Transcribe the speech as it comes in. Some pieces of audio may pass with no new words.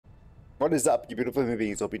What is up, you beautiful human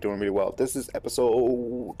beings? Hope you're doing really well. This is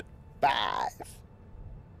episode 5.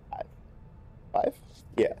 5?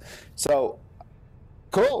 Yeah. So,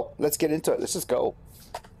 cool. Let's get into it. Let's just go.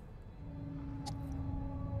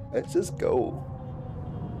 Let's just go.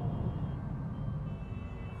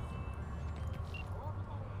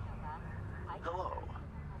 Hello.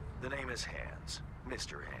 The name is Hands.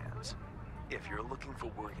 Mr. Hands. If you're looking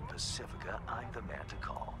for work in Pacifica, I'm the man to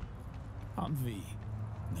call. I'm V.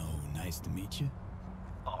 No, nice to meet you.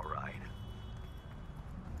 All right.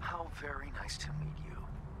 How very nice to meet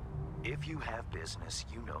you. If you have business,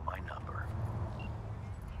 you know my number.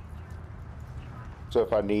 So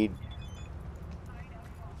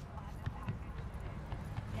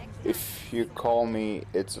if you call me,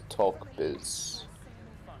 it's a talk biz.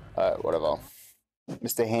 Whatever.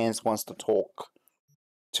 Mr. Hands wants to talk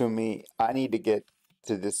to me. I need to get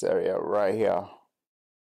to this area right here.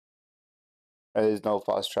 There's no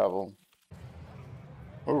fast travel.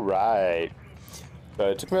 Alright.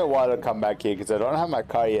 So it took me a while to come back here because I don't have my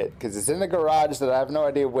car yet. Because it's in the garage that I have no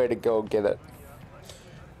idea where to go get it.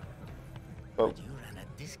 Oh. You ran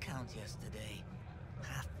a discount yesterday.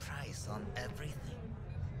 Half price on everything.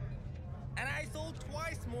 And I sold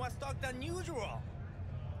twice more stock than usual.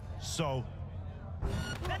 So?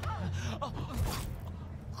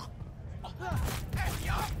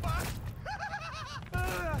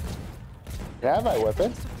 Can I have my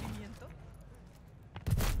weapon?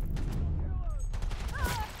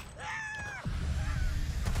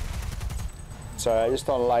 Sorry, I just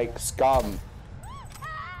don't like scum.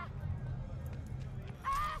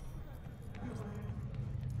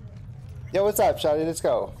 Yo, what's up, Shawty? Let's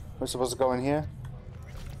go. We're supposed to go in here.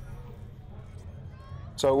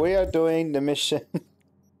 So we are doing the mission.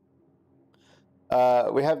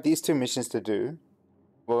 We have these 2 missions to do.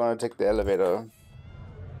 We're gonna take the elevator.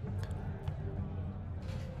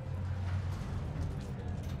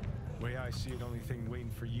 Way I see it, only thing waiting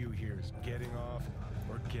for you here is getting off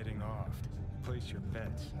or getting off. Place your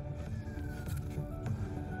bets.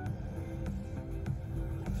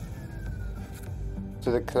 To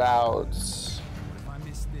the clouds. If I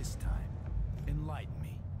miss this time, enlighten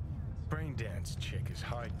me. Braindance chick is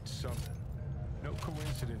hiding something. No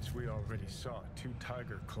coincidence we already saw 2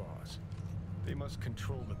 tiger claws. They must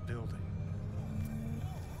control the building.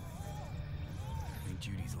 I think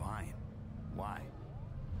Judy's lying. Why?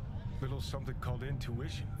 Little something called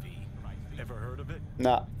intuition, V. Ever heard of it?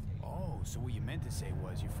 Nah. Oh, so what you meant to say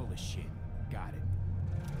was you're full of shit. Got it.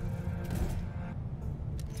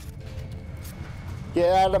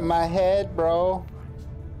 Get out of my head, bro.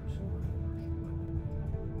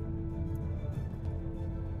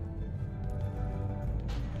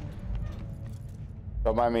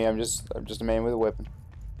 Don't mind me, I'm just a man with a weapon.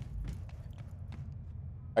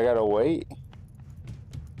 I gotta wait.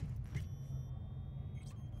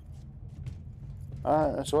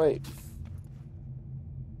 Alright, let's wait.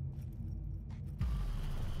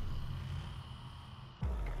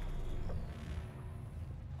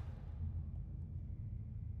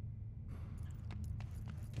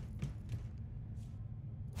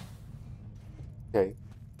 Okay.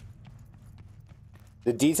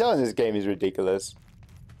 The detail in this game is ridiculous.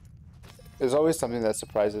 There's always something that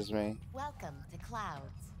surprises me. Welcome to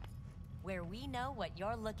Clouds, where we know what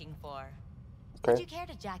you're looking for. Okay. Would you care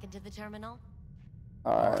to jack into the terminal?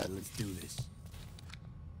 Alright. Let's do this.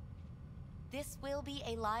 This will be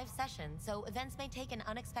a live session, so events may take an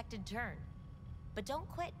unexpected turn. But don't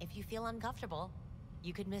quit if you feel uncomfortable.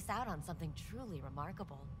 You could miss out on something truly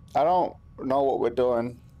remarkable. I don't know what we're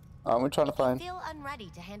doing. We're trying to find. If you feel unready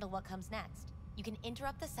to handle what comes next, you can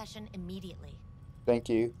interrupt the session immediately. Thank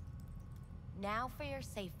you. Now for your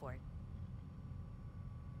safe word.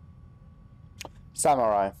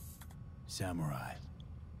 Samurai. Samurai.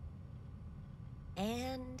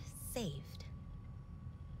 And saved.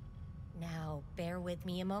 Now, bear with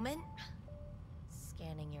me a moment.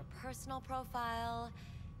 Scanning your personal profile.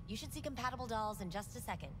 You should see compatible dolls in just a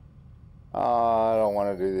second. I don't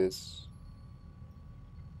want to do this.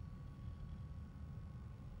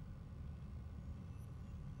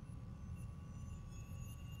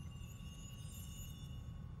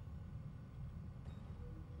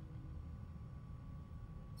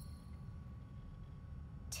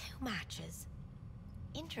 Matches.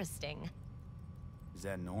 Interesting. Is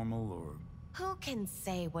that normal or? Who can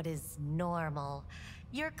say what is normal?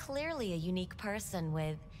 You're clearly a unique person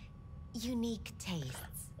with unique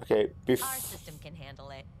tastes. Okay, Our system can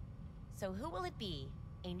handle it. So who will it be?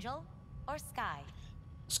 Angel or Sky?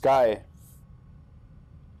 Sky.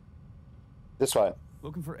 This way.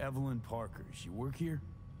 Looking for Evelyn Parker. She work here?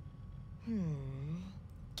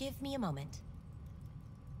 Give me a moment.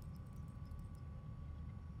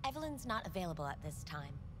 Evelyn's not available at this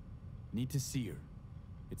time. Need to see her.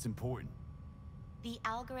 It's important. The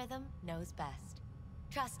algorithm knows best.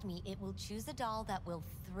 Trust me, it will choose a doll that will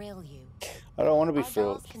thrill you. I don't want to be Our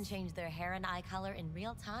thrilled. dolls can change their hair and eye color in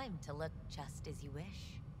real time to look just as you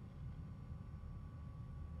wish.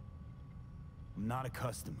 I'm not a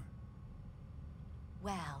customer.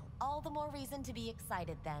 Well, all the more reason to be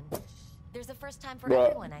excited then. There's a first time for Bruh.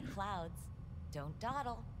 everyone at Clouds. Don't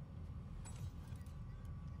dawdle.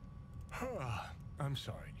 I'm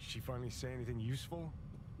sorry. Did she finally say anything useful?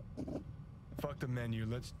 Fuck the menu.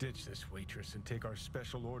 Let's ditch this waitress and take our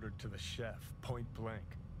special order to the chef, point blank.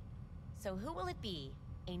 So who will it be?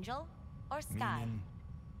 Angel or Sky?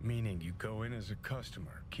 Meaning you go in as a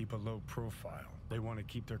customer, keep a low profile. They want to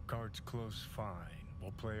keep their cards close, fine.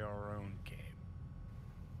 We'll play our own game.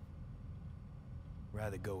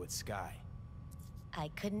 Rather go with Sky. I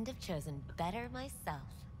couldn't have chosen better myself.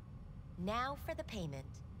 Now for the payment,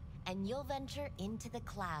 and you'll venture into the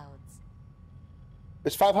Clouds.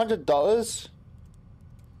 It's $500?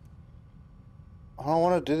 I don't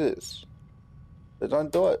want to do this. They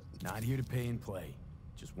don't do it. Not here to pay and play.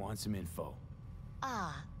 Just want some info.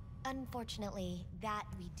 Ah, unfortunately, that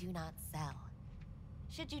we do not sell.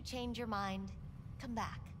 Should you change your mind, come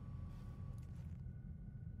back.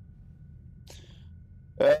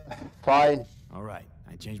 Fine. All right,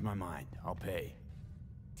 I changed my mind. I'll pay.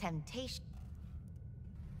 Temptation.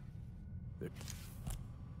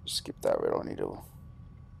 Skip that. We don't need to.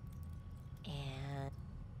 And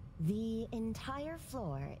The entire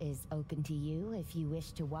floor is open to you if you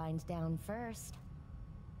wish to wind down first.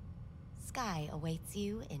 Sky awaits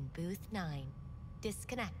you in booth 9.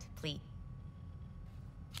 Disconnect, please.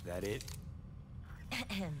 That it?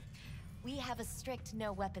 We have a strict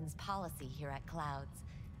no weapons policy here at Clouds.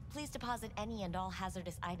 Please deposit any and all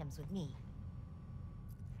hazardous items with me.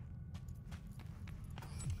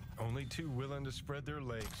 Only two willing to spread their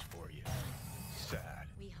legs for you. Sad.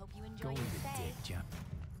 We hope you enjoy Go your with stay.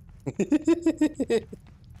 the dick, Jim.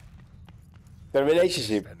 The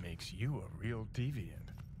relationship. That makes you a real deviant.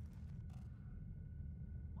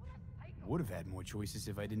 Would have had more choices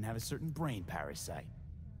if I didn't have a certain brain parasite.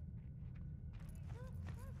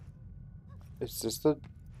 Is this the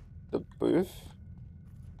booth?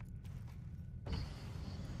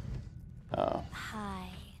 Oh, Hi,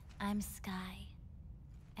 I'm Sky.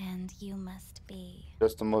 And you must be...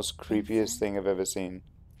 that's the most creepiest thing I've ever seen.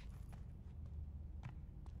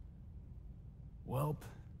 Welp,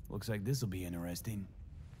 looks like this'll be interesting.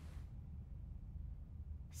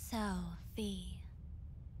 So, V,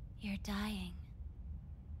 you're dying.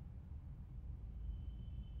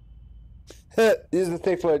 Use the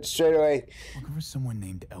thick word straight away. Looking for someone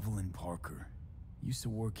named Evelyn Parker. Used to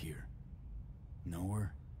work here. Know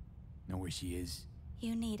her? Know where she is?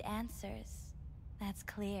 You need answers. That's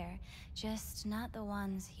clear. Just not the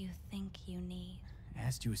ones you think you need.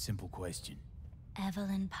 Asked you a simple question.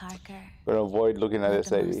 Evelyn Parker. Gonna avoid looking at What this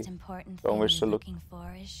the lady. most important Don't thing wish to you're look. looking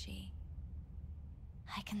for is she.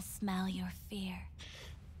 I can smell your fear.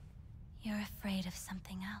 You're afraid of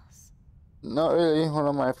something else. Not really. What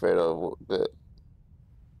am I afraid of?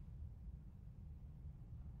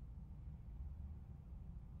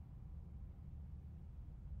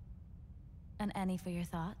 An any for your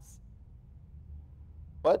thoughts?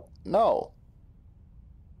 What? No.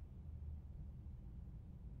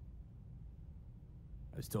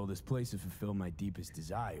 I was told this place would fulfill my deepest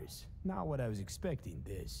desires. Not what I was expecting,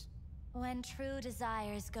 this. When true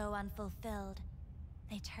desires go unfulfilled,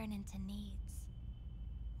 they turn into needs.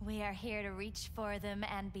 We are here to reach for them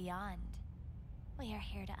and beyond. We are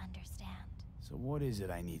here to understand. So what is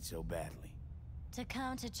it I need so badly? To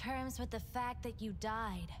come to terms with the fact that you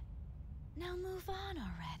died. Now move on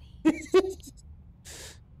already.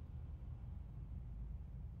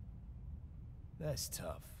 That's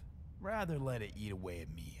tough. Rather let it eat away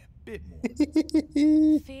at me a bit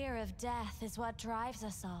more. Fear of death is what drives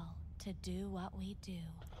us all to do what we do.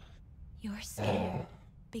 You're scared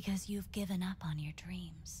because you've given up on your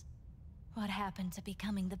dreams. What happened to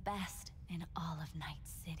becoming the best in all of Night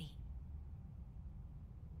City?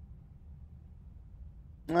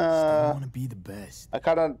 Still want to be the best. I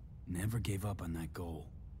kind of. Never gave up on that goal.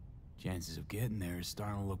 Chances of getting there is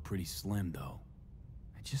starting to look pretty slim, though.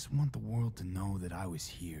 I just want the world to know that I was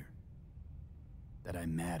here. That I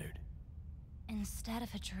mattered. Instead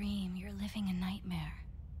of a dream, you're living a nightmare.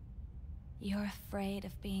 You're afraid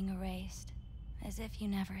of being erased, as if you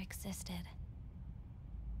never existed.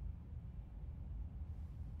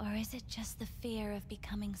 Or is it just the fear of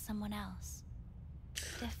becoming someone else?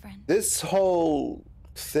 Different. This whole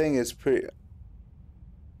thing is pretty.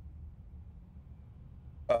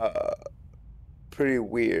 pretty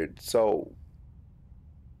weird. So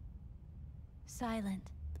Silent.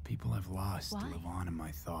 The people I've lost Why? live on in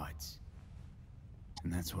my thoughts.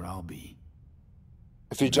 And that's what I'll be.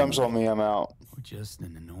 if he jumps on me, I'm out. Or just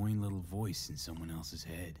an annoying little voice in someone else's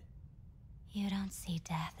head. You don't see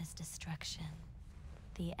death as destruction,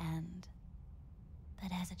 the end,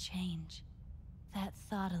 but as a change. That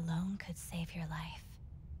thought alone could save your life.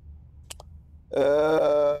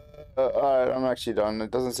 Alright, I'm actually done.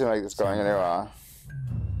 It doesn't seem like it's going anywhere.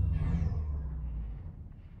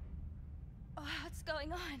 Oh, what's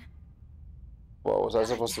going on? Well, was I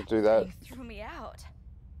supposed to do that? Thing threw me out.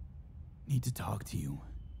 Need to talk to you.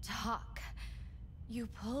 Talk? You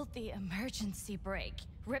pulled the emergency brake,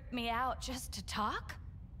 ripped me out just to talk?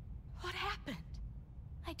 What happened?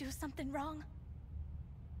 I do something wrong?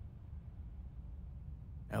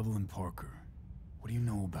 Evelyn Parker. What do you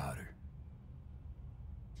know about her?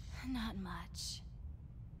 Not much.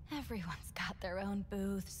 Everyone's got their own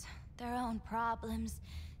booths, their own problems,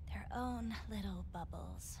 their own little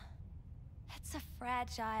bubbles. It's a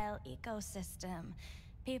fragile ecosystem.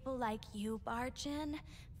 People like you barge in,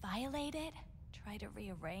 violate it, try to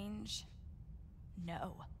rearrange.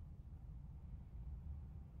 No.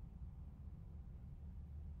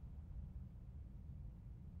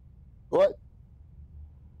 What?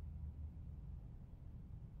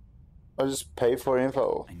 I'll just pay for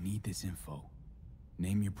info. I need this info.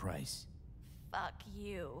 Name your price. Fuck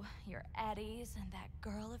you, your Eddies, and that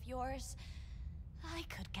girl of yours. I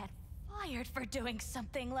could get fired for doing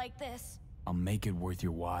something like this. I'll make it worth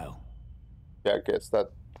your while. Yeah, I guess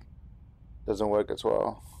that doesn't work as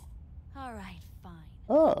well. All right, fine.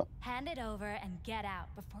 Oh. Hand it over and get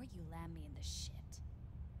out before you land me in the shit.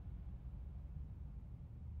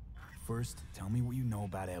 First, tell me what you know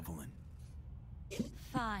about Evelyn.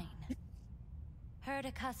 Fine. Heard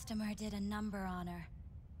a customer did a number on her.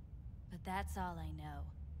 But that's all I know.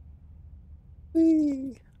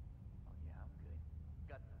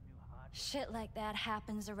 Shit like that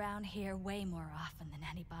happens around here way more often than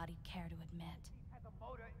anybody'd care to admit.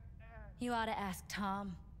 You ought to ask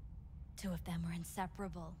Tom. Two of them were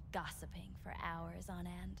inseparable, gossiping for hours on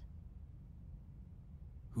end.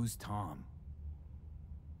 Who's Tom?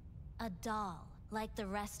 A doll, like the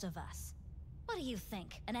rest of us. What do you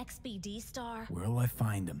think, an XBD star? Where'll I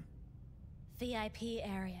find him? VIP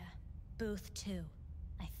area. Booth 2,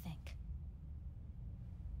 I think.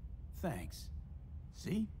 Thanks.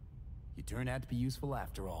 See? You turned out to be useful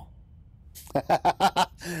after all.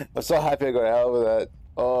 I'm so happy I got out of that.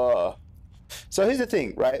 Oh. So here's the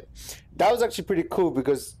thing, right? That was actually pretty cool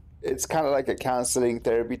because it's kind of like a counseling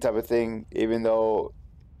therapy type of thing, even though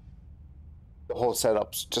the whole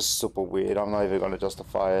setup's just super weird. I'm not even going to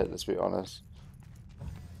justify it, let's be honest.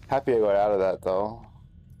 Happy I got out of that, though.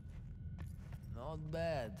 Not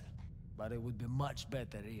bad, but it would be much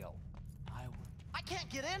better real. I can't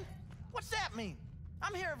get in? What's that mean?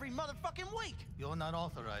 I'm here every motherfucking week. You're not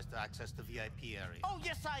authorized to access the VIP area. Oh,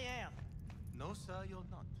 yes, I am. No, sir, you're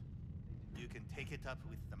not. You can take it up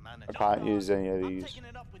with the manager. I can't use any of I'm these. taking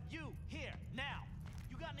it up with you, here, now.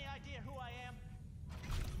 You got any idea who I am?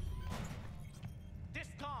 This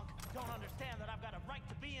conk don't understand that I've got a right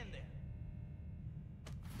to be in there.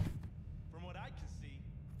 From what I can see,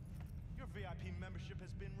 your VIP membership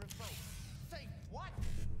has been revoked. Say what?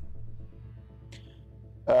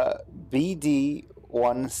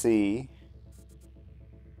 BD1C.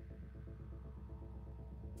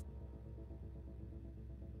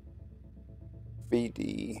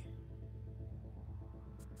 BD.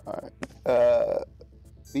 Alright.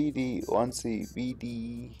 BD1C.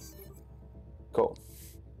 BD. Cool.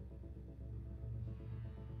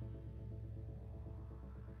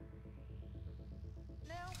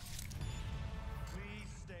 Now, please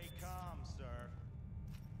stay calm, sir.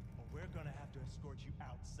 Or we're gonna have to escort you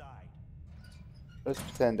outside. Let's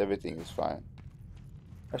pretend everything is fine.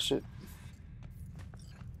 I should.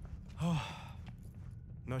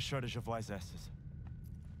 No shortage of wise asses.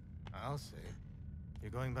 I'll say. You're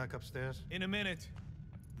going back upstairs? In a minute.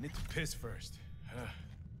 Need to piss first.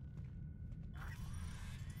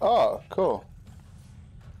 Oh, cool.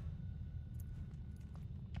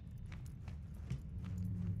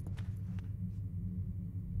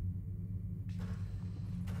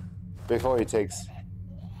 Before he takes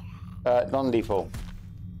non-lethal.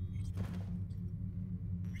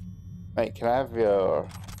 Mate, can I have your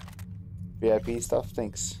VIP stuff?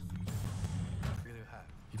 Thanks.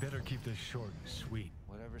 You better keep this short and sweet.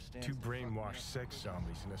 Whatever stands 2 for brainwashed sex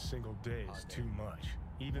zombies in a single day is too much,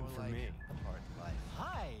 even for me. hard life.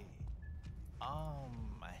 Hi.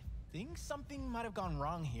 I think something might have gone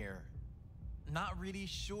wrong here. Not really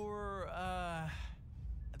sure, I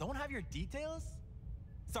don't have your details,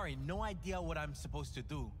 Sorry, no idea what I'm supposed to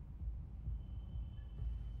do.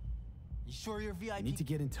 You sure you're VIP? I need to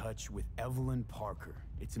get in touch with Evelyn Parker.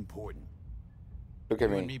 It's important. Look at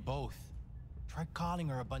You me. and me both. Tried calling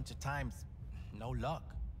her a bunch of times. No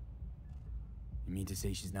luck. You mean to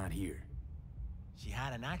say she's not here? She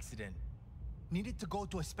had an accident. Needed to go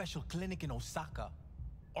to a special clinic in Osaka.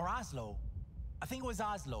 Or Oslo. I think it was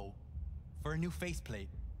Oslo. For a new faceplate.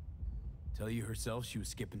 Tell you herself she was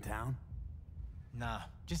skipping town? Nah,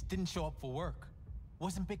 just didn't show up for work.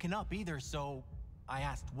 Wasn't picking up either, so I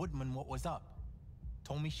asked Woodman what was up.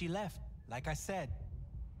 Told me she left, like I said.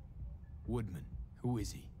 Woodman, who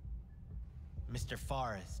is he? Mr.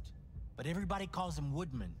 Forrest. But everybody calls him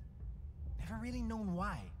Woodman. Never really known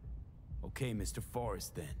why. Okay, Mr.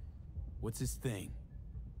 Forrest then. What's his thing?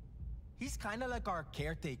 He's kinda like our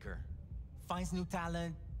caretaker. Finds new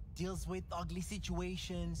talent, deals with ugly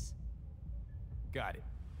situations. Got it.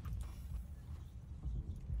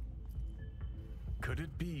 Could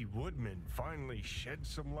it be Woodman finally shed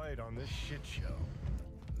some light on this shit show?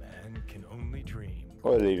 Man can only dream.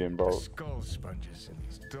 Or leaving, bro. The skull sponges in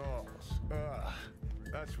these dolls. Ugh,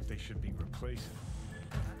 that's what they should be replacing.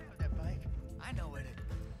 I know that bike. I know it.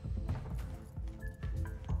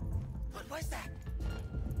 What was that?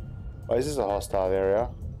 Why is this a hostile area?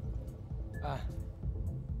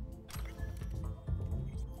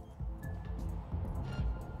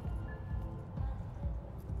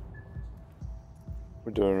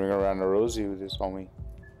 We're doing ring around the rosy with this homie.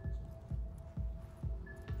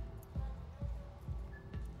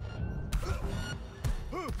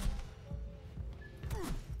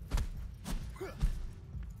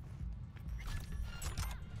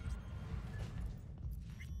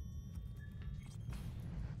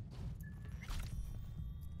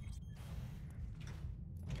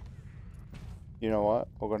 You know what?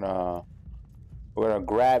 We're gonna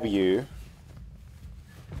grab you.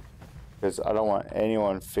 Because I don't want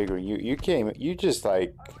anyone figuring you came, you just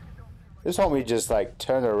like, this homie just like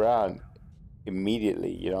turned around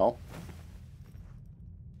immediately, you know?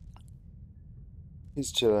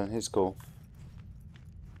 He's chilling, he's cool.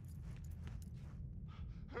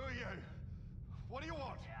 Who are you? What do you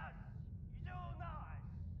want?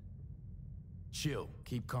 Chill,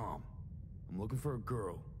 keep calm. I'm looking for a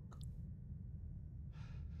girl.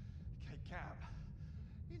 Okay, Cap.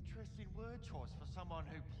 Interesting word choice for someone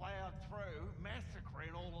who plowed through, massacring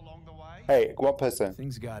all along the way. Hey, one person.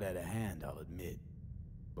 Things got out of hand, I'll admit.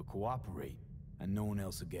 But cooperate, and no one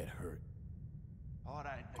else will get hurt. I don't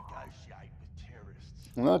negotiate with terrorists.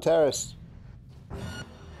 I'm not a terrorist.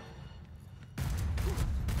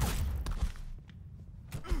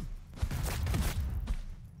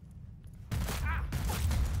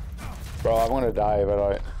 Bro, I'm gonna die if I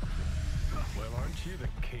don't. Well, aren't you the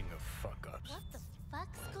king of fuck-ups? What the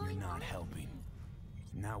fuck's going You're on? not helping.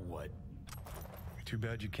 Now what? Too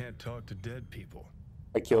bad you can't talk to dead people.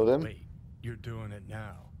 I killed him. Wait, you're doing it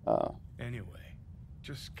now. Oh. Anyway,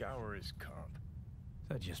 just scour his comp.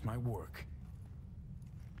 That just might work.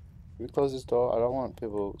 Can we close this door? I don't want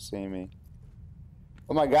people seeing me.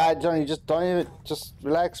 Oh my god, Johnny, just don't even, just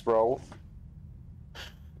relax, bro.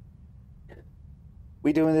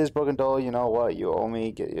 We doing this, broken doll, you know what? You owe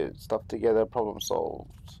me, get your stuff together, problem solved.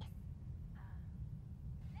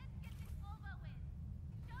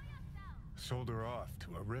 Sold her off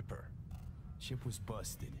to a ripper. Ship was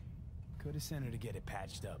busted. Could have sent her to get it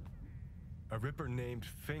patched up. A ripper named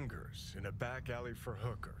Fingers in a back alley for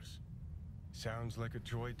hookers. Sounds like a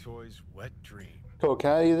Joy Toy's wet dream. Cool,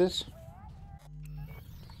 can I do this?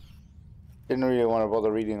 Didn't really want to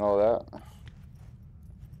bother reading all that.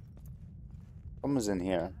 Someone's in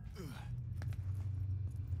here.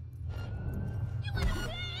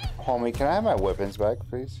 Homie, can I have my weapons back,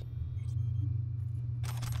 please?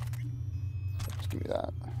 Just give me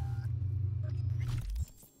that.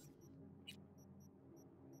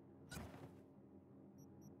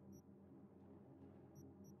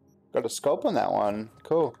 Got a scope on that one.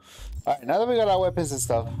 Cool. Alright, now that we got our weapons and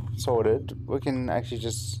stuff sorted, we can actually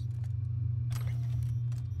just...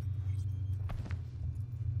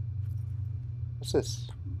 What's this?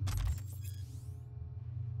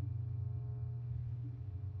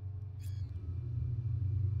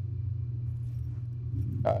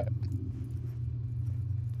 Alright.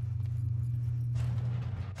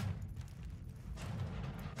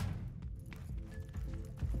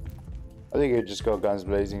 I think it'd just go guns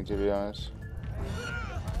blazing, to be honest.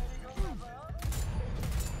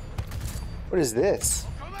 What is this?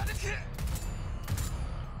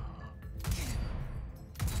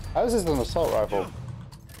 How is this an assault rifle?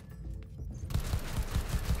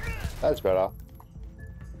 That's better.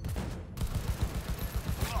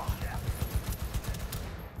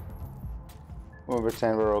 We'll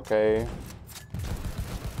pretend we're okay.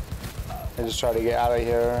 I just try to get out of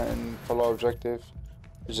here and follow objective.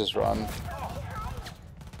 Let's just run.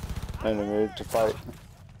 In the mood to fight.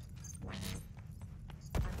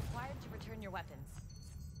 I'm required to return your weapons,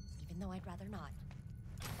 even though I'd rather not.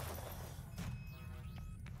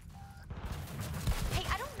 Hey,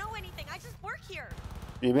 I don't know anything. I just work here.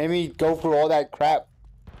 You made me go through all that crap.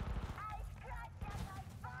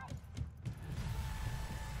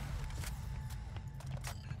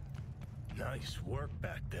 Nice work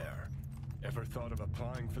back there. Ever thought of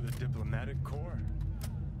applying for the diplomatic corps?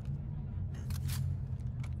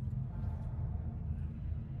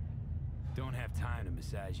 Don't have time to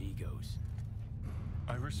massage egos.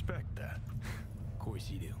 I respect that. Of course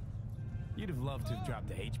you do. You'd have loved to have dropped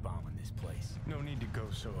the H-bomb on this place. No need to go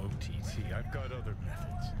so OTT. I've got other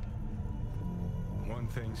methods. One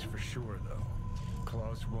thing's for sure, though.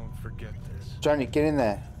 Claus won't forget this. Johnny, get in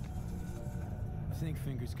there. I think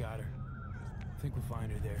Fingers got her. I think we'll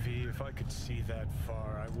find her there. V, if I could see that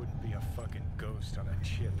far, I wouldn't be a fucking ghost on a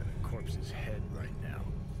chip in a corpse's head right now.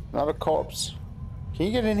 Not a corpse. Can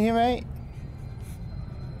you get in here, mate?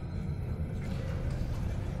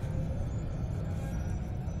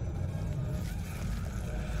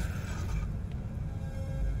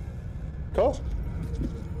 Cool.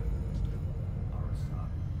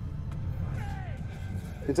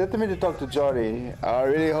 Is that the me to talk to Johnny? I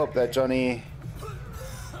really hope that Johnny...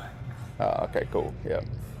 Oh, okay, cool. Yep.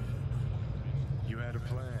 You had a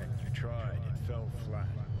plan. You tried. It fell flat.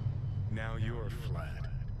 Now you're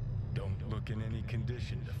flat. Don't look in any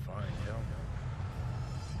condition to find help.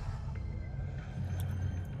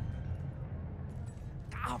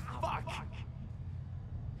 Oh, fuck!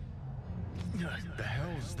 The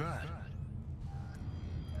hell's that?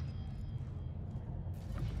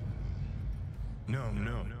 No,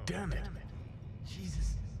 damn it.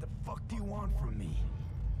 Jesus, the fuck do you want from me?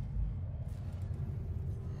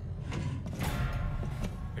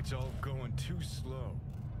 It's all going too slow.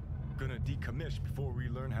 Gonna decommiss before we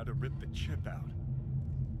learn how to rip the chip out.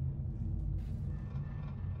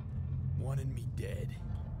 Wanted me dead.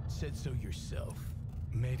 Said so yourself.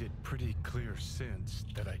 Made it pretty clear since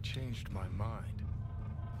that I changed my mind.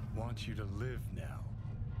 Want you to live now.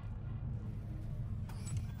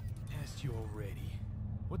 Asked you already.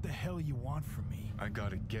 What the hell you want from me? I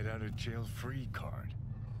got a get out of jail free card.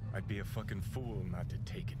 I'd be a fucking fool not to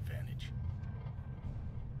take advantage.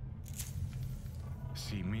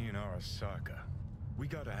 See, me and Arasaka, we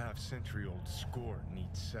got a half-century-old score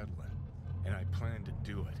needs settling, and I plan to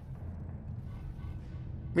do it.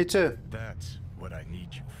 Me too. That's what I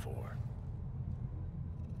need you for.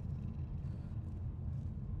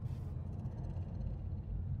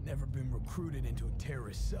 Never been recruited into a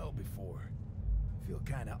terrorist cell before. Feel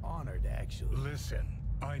kinda honored, actually. Listen,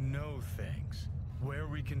 I know things. Where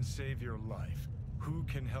we can save your life. Who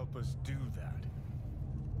can help us do that?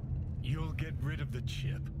 You'll get rid of the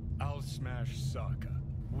chip. I'll smash Sokka.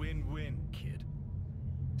 Win-win, kid.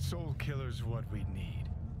 Soul Killer's what we need.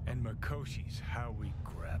 And Mikoshi's how we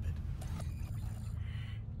grab it.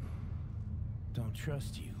 Don't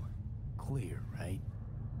trust you. Clear, right?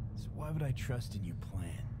 So why would I trust in your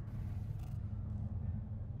plan?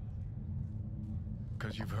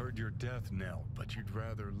 'Cause you've heard your death knell, but you'd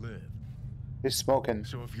rather live. He's smoking.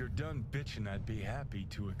 So if you're done bitching, I'd be happy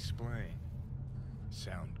to explain.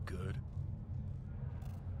 Sound good?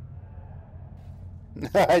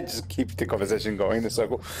 I just keep the conversation going in a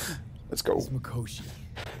circle. Let's go. It's Mikoshi.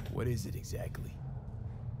 What is it exactly?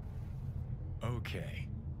 Okay,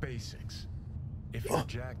 basics. If you're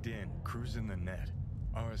jacked in, cruising the net,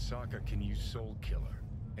 Arasaka can use Soul Killer,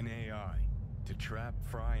 an AI, to trap,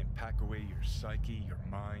 fry, and pack away your psyche, your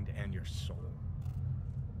mind, and your soul.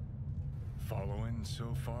 Following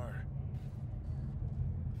so far?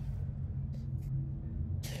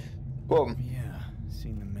 Boom. Yeah,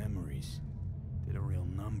 seen the memories. Did a real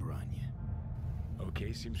number on you.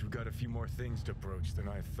 Okay, seems we've got a few more things to broach than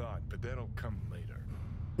I thought, but that'll come later.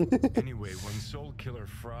 Anyway, when Soul Killer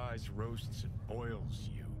fries, roasts, and boils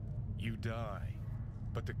you, you die.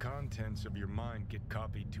 But the contents of your mind get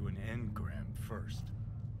copied to an engram first.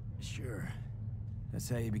 Sure. That's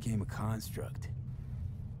how you became a construct.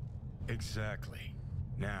 Exactly.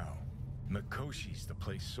 Now, Mikoshi's the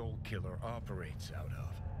place Soul Killer operates out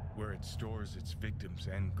of, where it stores its victims'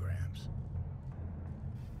 engrams.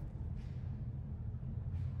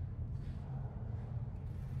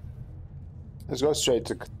 Let's go straight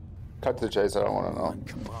to cut to the chase. I don't want to know.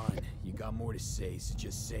 Come on. You got more to say, so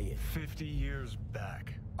just say it. 50 years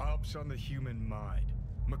back, ops on the human mind.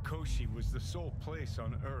 Mikoshi was the sole place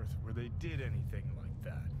on Earth where they did anything like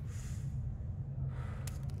that.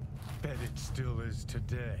 Bet it still is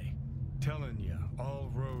today. Telling ya, all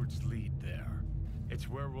roads lead there. It's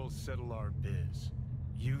where we'll settle our biz.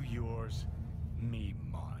 You yours, me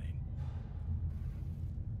mine.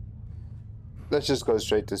 Let's just go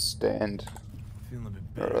straight to stand. Feeling a bit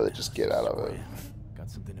I'd better rather now, just get out of it. Scram. Got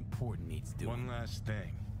something important needs doing. One last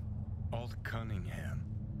thing. Alt Cunningham.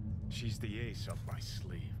 She's the ace up my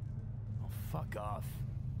sleeve. Oh, fuck off.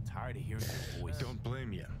 Tired of hearing your voice. Don't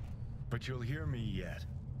blame you, but you'll hear me yet.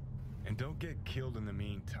 And don't get killed in the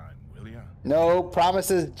meantime, will ya? No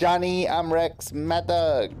promises, Johnny. I'm Rex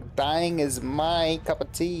Meta. Dying is my cup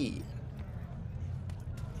of tea.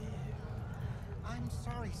 I'm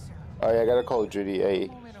sorry, sir. Oh yeah, I gotta call Judy. Hey,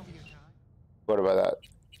 what about that?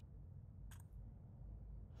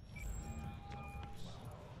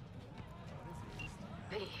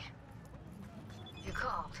 V, you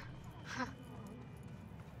called.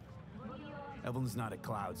 Evelyn's not at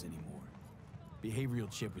Clouds anymore. Behavioral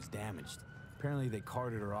chip was damaged. Apparently they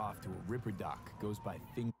carted her off to a ripper dock. Goes by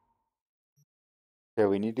finger. Okay,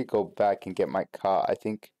 we need to go back and get my car. I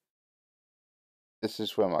think this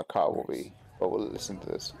is where my car will be. But we'll listen to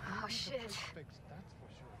this. Oh shit.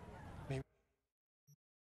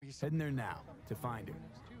 Heading there now to find her.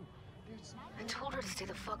 I told her to stay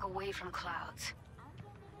the fuck away from Clouds.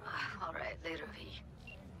 All right, later, V.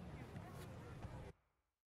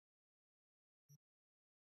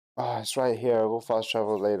 Ah, it's right here. We'll fast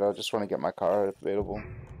travel later. I just want to get my car available.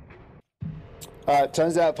 It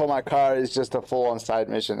turns out for my car is just a full-on side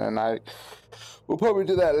mission, and we'll probably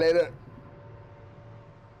do that later.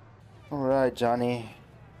 All right, Johnny.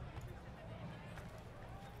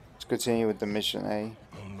 Let's continue with the mission, eh?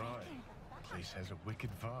 Oh my. Place has a wicked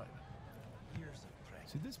vibe.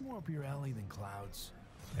 So this more up your alley than Clouds?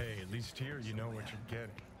 Hey, at least here you know what you're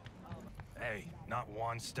getting. Hey, not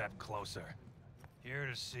one step closer. Here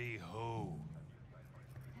to see who.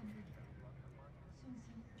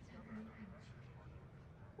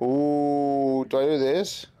 Ooh, do I do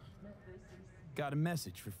this? Got a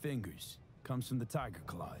message for Fingers. Comes from the Tiger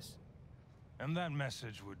Claws. And that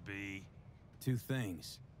message would be... Two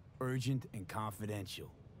things. Urgent and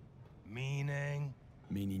confidential. Meaning?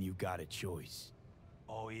 Meaning you got a choice.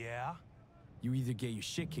 Oh yeah? You either get your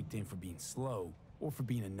shit kicked in for being slow, or for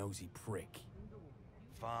being a nosy prick.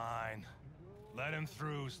 Fine. Let him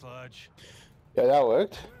through, Sludge. Yeah, that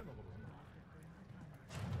worked.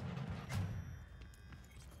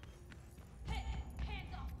 Think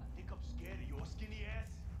I'm scared of your skinny ass?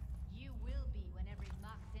 You will be when every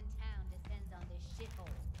mox in town descends on this shithole.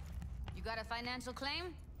 You got a financial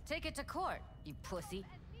claim? Take it to court, you pussy.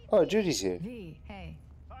 Oh, Judy's here. V, hey.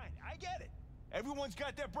 Fine, I get it. Everyone's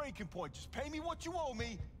got their breaking point. Just pay me what you owe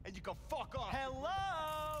me, and you can fuck off.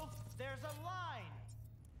 Hello? There's a line.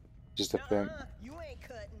 Just a pimp. You ain't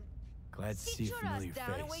cutting. Glad to see a Sit your ass familiar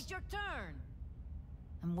down and face. wait your turn.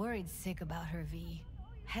 I'm worried sick about her, V.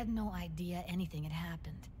 Had no idea anything had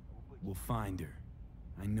happened. We'll find her.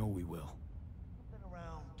 I know we will. Been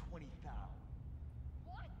around 20,000.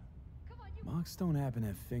 Mox don't happen to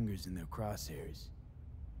have fingers in their crosshairs.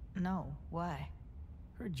 No, why?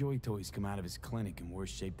 Her joy toys come out of his clinic in worse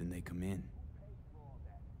shape than they come in.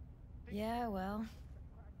 Yeah, well,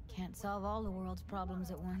 can't solve all the world's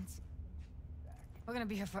problems at once. We're gonna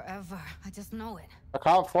be here forever. I just know it. I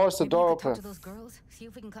can't force the Maybe door you could talk open. to those girls, see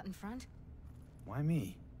if we can cut in front. Why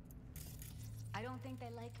me? I don't think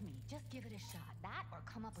they like me. Just give it a shot. That or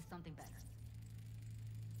come up with something better.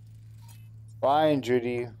 Fine,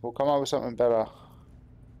 Judy. We'll come up with something better.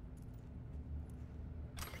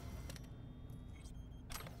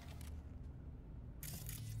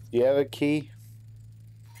 Do you have a key?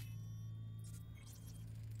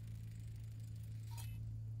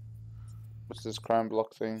 What's this crime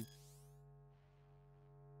block thing?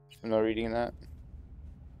 I'm not reading that.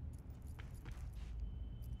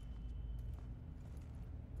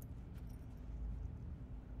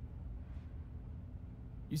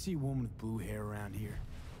 You see a woman with blue hair around here?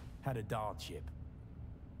 Had a doll chip.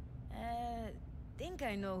 Think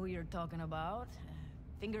I know who you're talking about.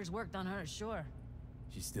 Fingers worked on her, sure.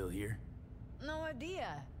 She's still here? No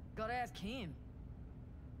idea. Gotta ask him.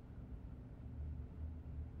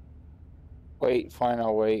 Wait, fine,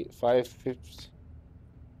 I'll wait. 550.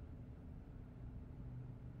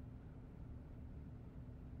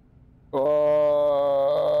 I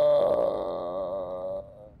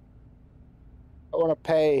want to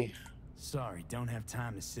pay. Sorry, don't have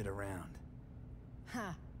time to sit around.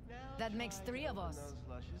 Huh. That makes 3 of us.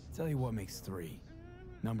 Tell you what makes 3.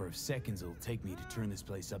 Number of seconds it'll take me to turn this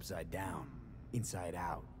place upside down. Inside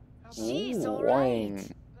out. Jeez, Ooh, alright.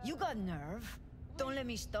 wang. You got nerve. Don't let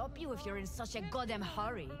me stop you if you're in such a goddamn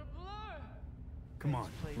hurry. Come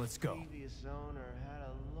on, let's go. Previous owner had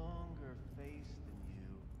a longer face than you.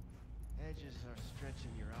 Edges are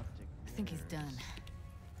stretching your optic nerves. I think he's done.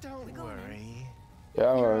 Don't worry.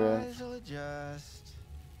 Yeah, Your alright. eyes will adjust.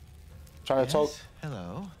 Trying to talk.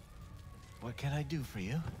 Hello. What can I do for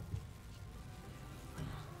you?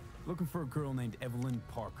 Looking for a girl named Evelyn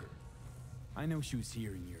Parker. I know she was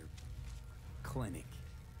here in your clinic.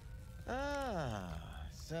 Ah,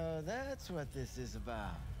 so that's what this is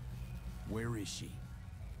about. Where is she?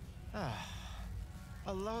 Ah,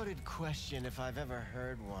 a loaded question if I've ever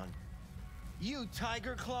heard one. You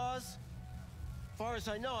Tiger Claws? Far as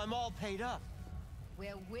I know, I'm all paid up.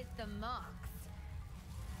 We're with the Mox.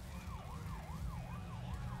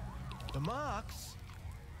 The Mox?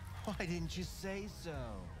 Why didn't you say so?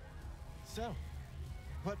 So,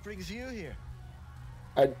 what brings you here?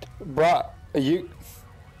 Bruh, you...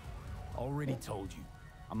 Already told you.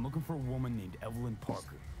 I'm looking for a woman named Evelyn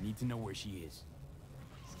Parker. Need to know where she is.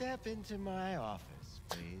 Step into my office,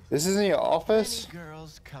 please. This isn't your office? Many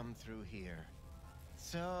girls come through here.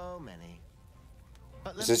 So many.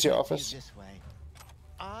 But Is this your let me put it office? this way.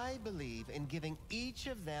 I believe in giving each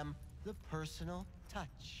of them the personal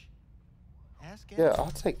touch. Ask Yeah, anyone.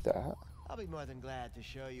 I'll take that. I'll be more than glad to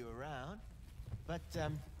show you around. But,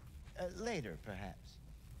 later, perhaps.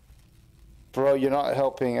 Bro, you're not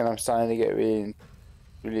helping and I'm starting to get really,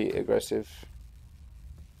 really aggressive.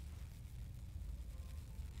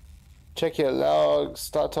 Check your logs,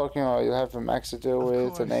 start talking or you'll have a max to deal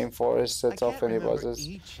with. The name Forest sets off any buzzers.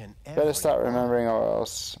 Better start remembering or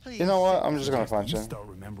else. You know what? I'm just gonna punch You him. start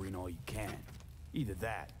remembering all you can. Either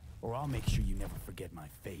that, or I'll make sure you never forget my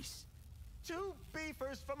face. 2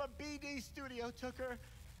 beefers from a BD studio took her.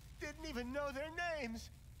 Didn't even know their names.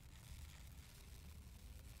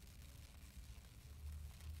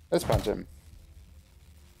 Let's punch him.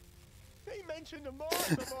 They mentioned a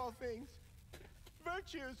moth of all things.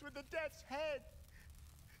 Virtues with the death's head.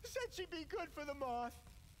 Said she'd be good for the moth.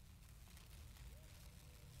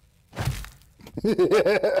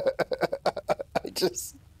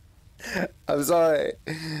 I'm sorry.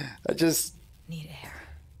 Need air.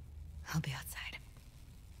 I'll be outside.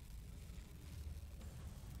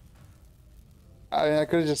 I mean, I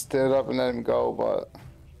could have just stood up and let him go, but...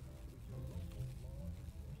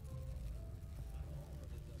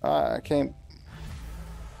 I can't...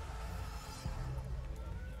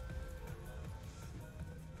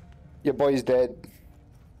 Your boy's dead.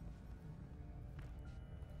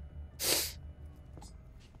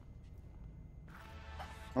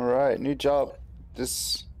 Alright, new job.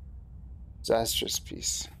 This disastrous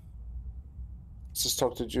piece. Let's just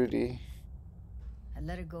talk to Judy. I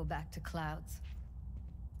let her go back to Clouds.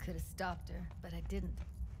 Could have stopped her, but I didn't.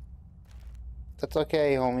 That's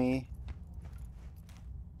okay, homie.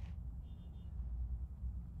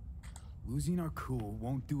 Losing our cool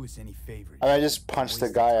won't do us any favors. I just punched the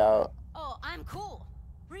guy out. Oh, I'm cool.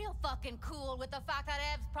 Real fucking cool with the fact that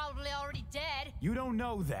Ev's probably already dead. You don't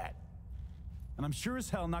know that. And I'm sure as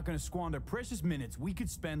hell not gonna squander precious minutes we could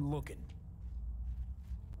spend looking.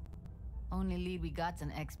 Only lead we got's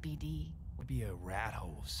an XBD. Would be a rat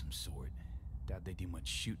hole of some sort. Doubt they do much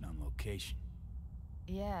shooting on location.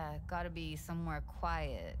 Yeah, gotta be somewhere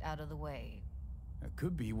quiet, out of the way. It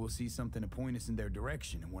could be we'll see something to point us in their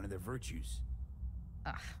direction in one of their virtues.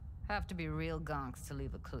 Ugh, have to be real gonks to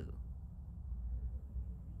leave a clue.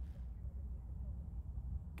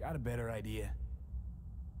 Got a better idea?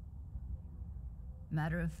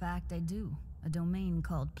 Matter of fact, I do. A domain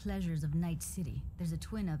called Pleasures of Night City. There's a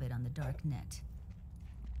twin of it on the dark net.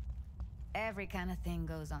 Every kind of thing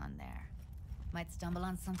goes on there. Might stumble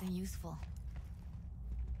on something useful.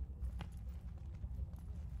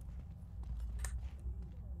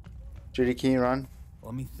 Judy, can you run?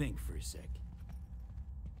 Let me think for a sec.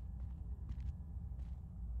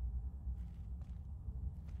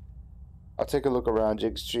 I'll take a look around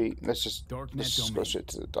Jig Street. Let's just go Domain. straight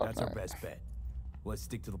to the dark That's net. our best bet. Let's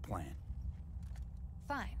stick to the plan.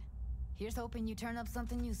 Fine. Here's hoping you turn up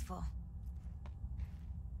something useful.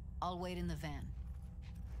 I'll wait in the van.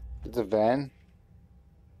 The van?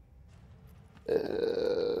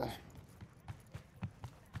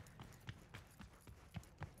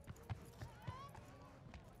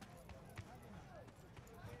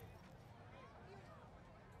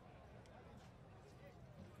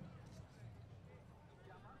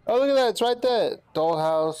 Oh, look at that. It's right there.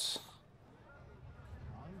 Dollhouse.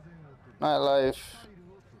 Nightlife.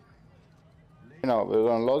 You know, we're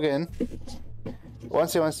going to log in.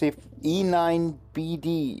 1C,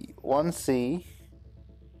 E9BD. 1C.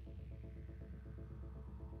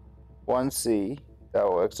 1C.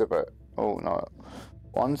 That works, but... Oh, no.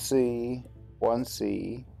 1C.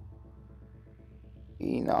 1C.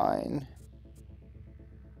 E9.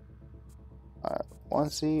 Alright,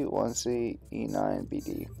 1C, 1C, E9,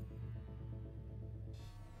 BD.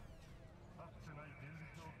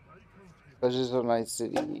 Pleasures of Night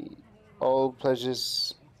City. All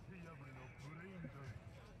pleasures.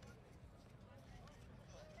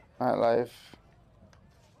 Nightlife.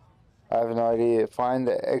 I have no idea. Find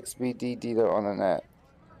the XBD dealer on the net.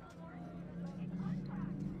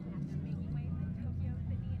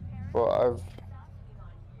 Well,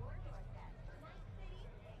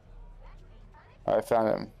 I found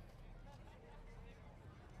him.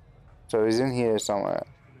 So he's in here somewhere.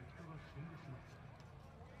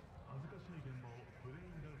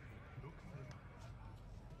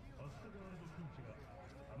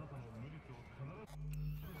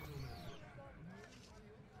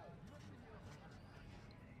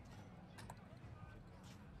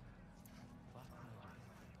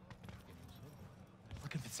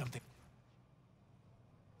 Looking for something.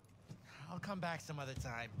 I'll come back some other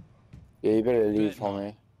time. Yeah, you better leave for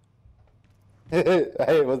me.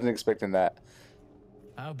 I wasn't expecting that.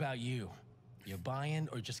 How about you? You buying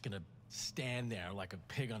or just gonna stand there like a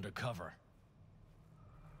pig undercover?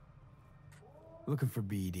 Looking for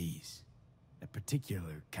BDs. A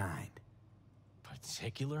particular kind.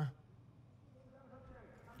 Particular?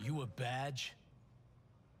 You a badge?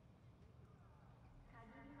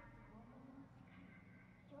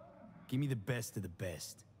 Give me the best of the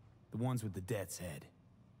best. The ones with the death's head.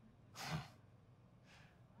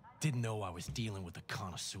 Didn't know I was dealing with a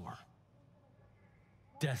connoisseur.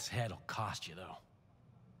 Death's head'll cost you, though.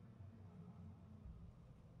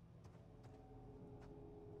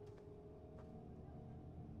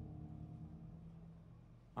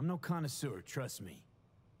 I'm no connoisseur, trust me.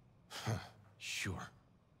 Sure.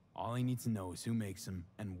 All I need to know is who makes them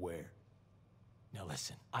and where. Now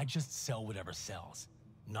listen, I just sell whatever sells.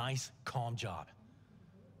 Nice, calm job.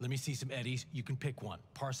 Let me see some eddies, you can pick one.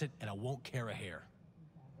 Parse it, and I won't care a hair.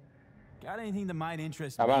 Got anything that might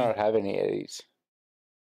interest I me? might not have any eddies.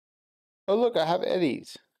 Oh look, I have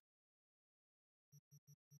eddies.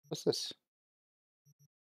 What's this?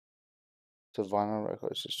 The vinyl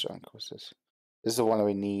records, just junk. What's this? This is the one that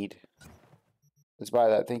we need. Let's buy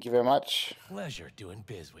that. Thank you very much. Pleasure doing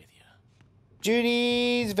biz with you.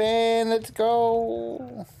 Judy's van, let's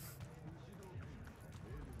go.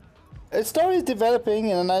 The story is developing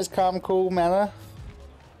in a nice, calm, cool manner.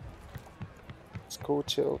 It's cool,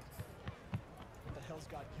 chill.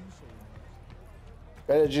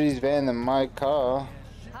 Better Judy's van than my car.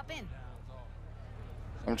 Hop in.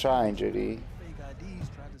 I'm trying, Judy.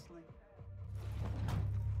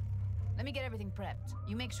 Let me get everything prepped.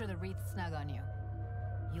 You make sure the wreath's snug on you.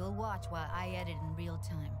 You'll watch while I edit in real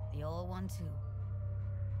time. The old one, too.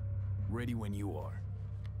 Ready when you are.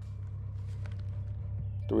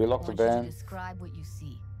 Do we lock the van? Describe what you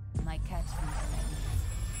see. Might catch something.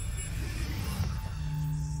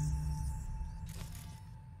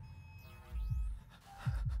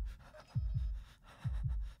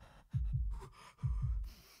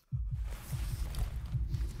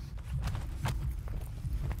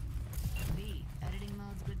 B, editing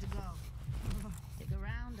mode's good to go. Stick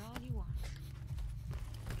around all you want.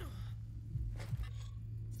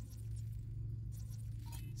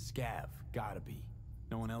 Scav, gotta be.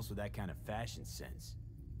 No one else with that kind of fashion sense.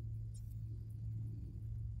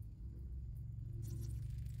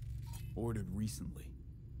 Ordered recently.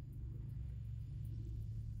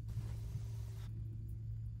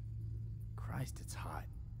 Christ, it's hot.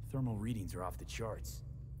 Thermal readings are off the charts.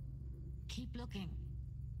 Keep looking.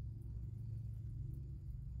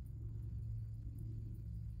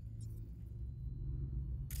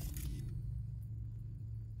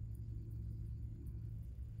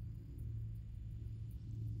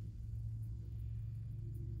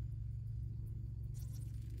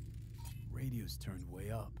 Radio's turned way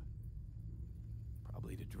up.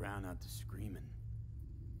 Probably to drown out the screaming.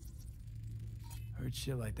 Heard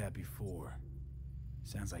shit like that before.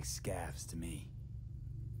 Sounds like scavs to me.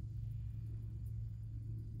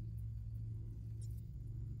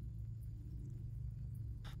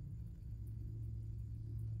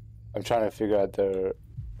 I'm trying to figure out the...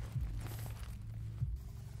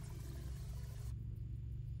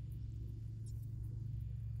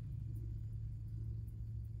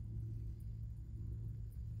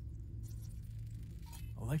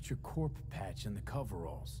 Electric Corp patch in the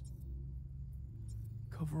coveralls.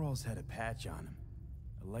 Coveralls had a patch on them.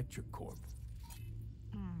 Electric Corp.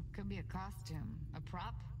 Could be a costume. A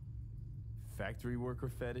prop? Factory worker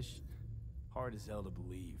fetish? Hard as hell to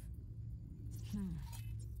believe.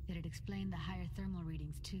 It'd explain the higher thermal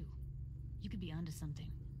readings, too. You could be onto something.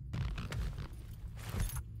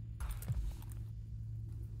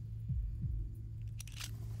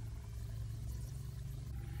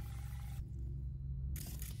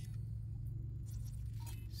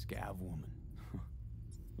 Scav woman.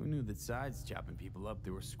 Who knew that sides chopping people up, they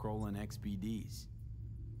were scrolling XBDs?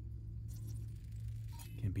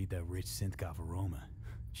 Can't beat that rich synth-goth aroma.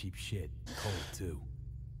 Cheap shit. Cold, too.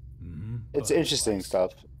 Mm-hmm. It's interesting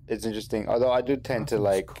stuff. It's interesting. Although I do tend to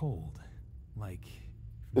like... cold. Like...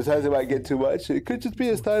 Besides it might get too much, it could just be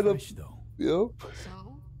a sign of... You know?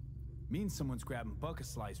 So? Means someone's grabbing bucket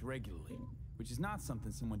slice regularly, which is not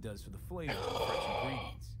something someone does for the flavor of fresh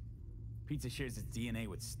ingredients. Pizza shares its DNA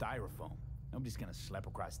with styrofoam. Nobody's gonna schlep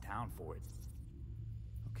across town for it.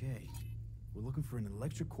 Okay, we're looking for an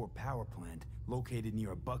electric core power plant located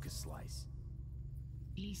near a bucket slice.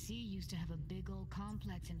 EC used to have a big old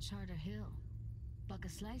complex in Charter Hill.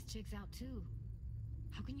 Bucket Slice checks out too.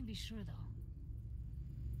 How can you be sure though?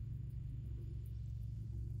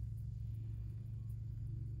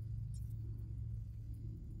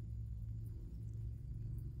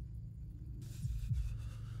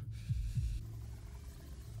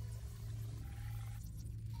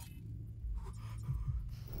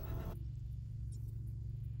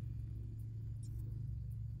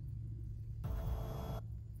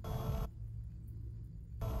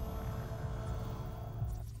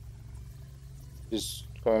 Just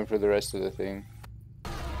going for the rest of the thing.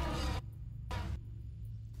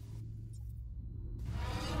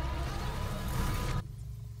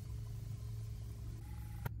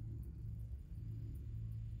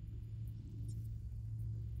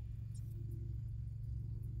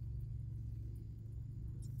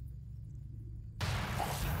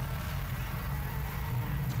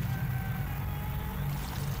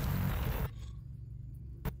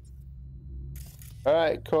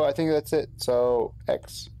 Alright, cool. I think that's it. So,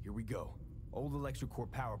 X. Here we go. Old electric core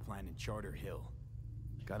power plant in Charter Hill.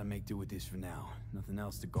 Gotta make do with this for now. Nothing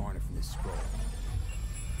else to garner from this scroll.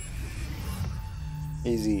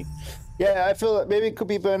 Easy. Yeah, I feel like maybe it could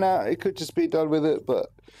be burnout. It could just be done with it,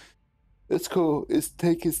 but it's cool. It's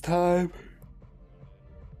take its time.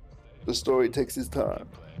 The story takes its time.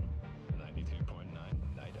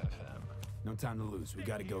 No time to lose. We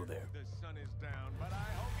gotta go there.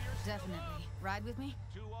 Definitely. Ride with me?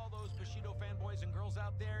 To all those Bushido fanboys and girls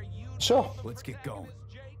out there, you Sure. know the Let's get going.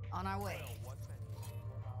 On our way.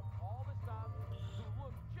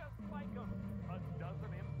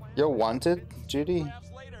 You're wanted, Judy?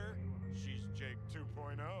 She's Jake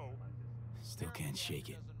 2.0. Still can't shake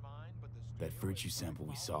it. That virtue sample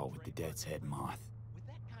we saw with the Death's Head moth.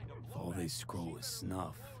 If all they scroll is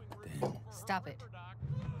snuff, then... Stop it.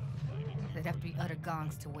 They'd have to be utter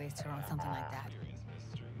gongs to waste her on something like that.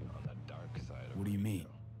 What do you mean?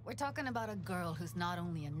 We're talking about a girl who's not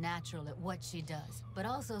only a natural at what she does, but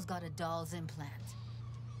also has got a doll's implant.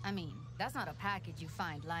 I mean, that's not a package you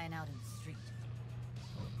find lying out in the street.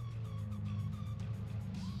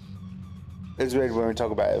 It's weird when we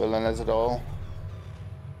talk about Evelyn as a doll.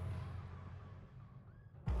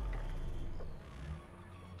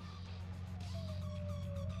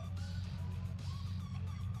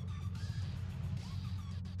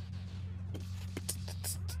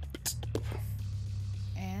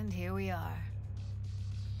 And here we are.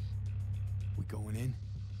 We going in?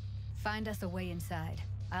 Find us a way inside.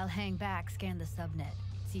 I'll hang back, scan the subnet,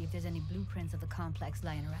 see if there's any blueprints of the complex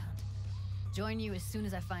lying around. Join you as soon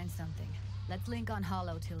as I find something. Let's link on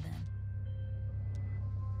Hollow till then.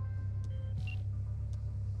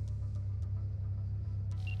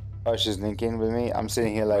 Oh, she's linking with me? I'm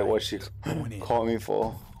sitting here like, what she called me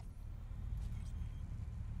for?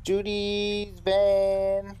 Judy's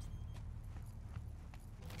van.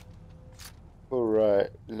 Alright,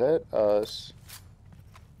 let us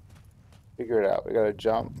figure it out. We gotta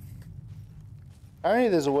jump. Apparently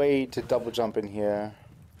there's a way to double jump in here.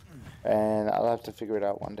 And I'll have to figure it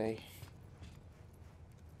out one day.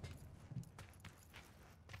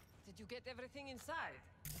 Did you get everything inside?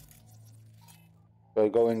 So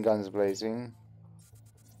go in guns blazing.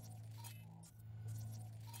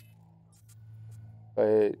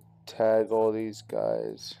 I tag all these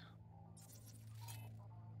guys.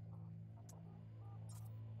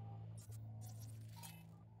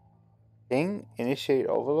 Ping, initiate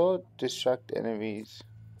overload, distract enemies.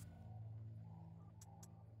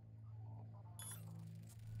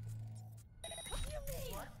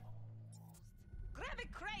 Grab a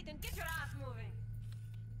crate and get your ass moving.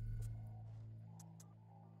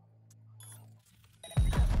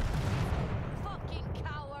 Fucking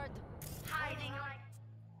coward. Hiding like...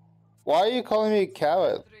 Why are you calling me a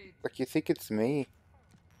coward? Like you think it's me?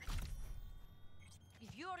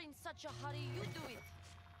 If you're in such a hurry, you do it.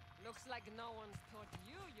 Looks like no one's taught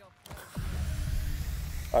you your first.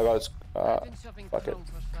 I got I've been shopping fuck it. Chrome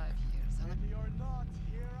for 5 years, and Ready or not,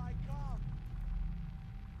 here I come.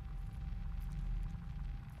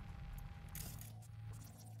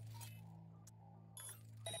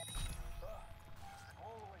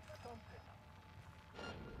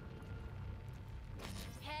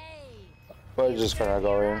 We're just gonna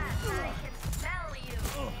go in.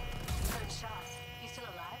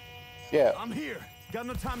 Yeah. I'm here. Got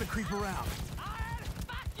no time to creep around. I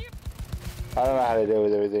don't know how to deal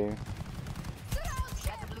with everything.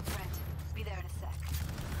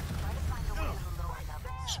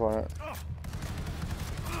 Just wanna...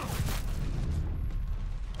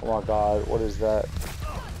 Oh my god, what is that?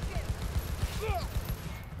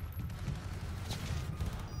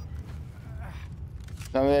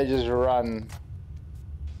 No, I just run.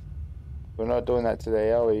 We're not doing that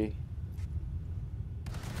today, are we?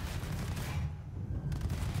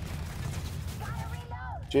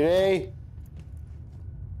 Judy!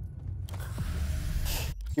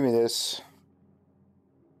 Give me this.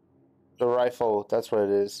 The rifle, that's what it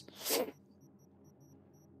is.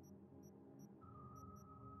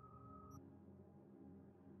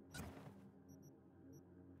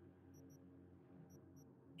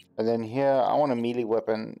 And then here, I want a melee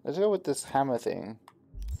weapon. Let's go with this hammer thing.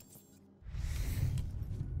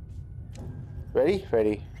 Ready?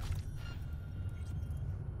 Ready.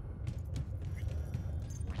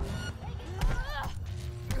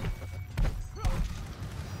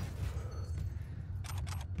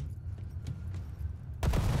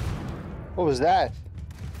 What was that?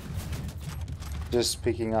 Just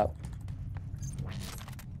picking up.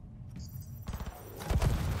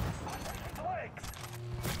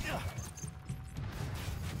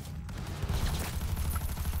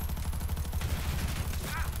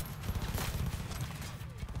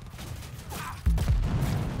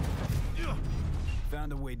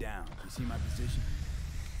 Found a way down. You see my position?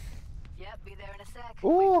 Yep, be there in a sec.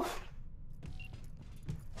 Ooh.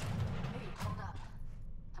 Hey, hold up.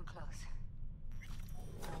 I'm close.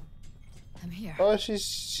 I'm here. Oh,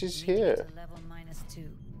 she's here. To level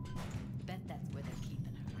 -2. Bet that's where they're keeping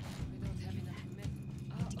her. We don't have enough men.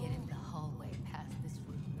 To get in the hallway past this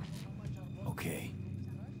room. Okay.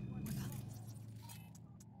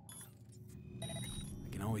 I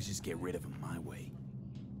can always just get rid of him my way.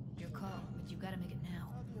 Your call, but you gotta make it now.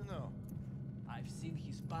 How do you know? I've seen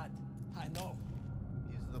his spot. I know.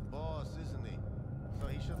 He's the boss, isn't he? So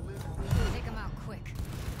he should live. Take him out quick.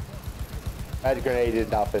 That grenade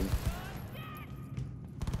did nothing.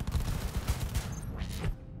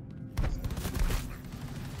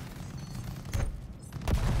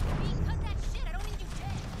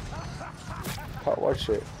 Oh, watch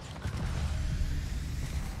it.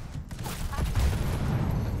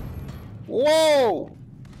 Whoa!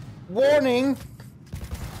 Warning!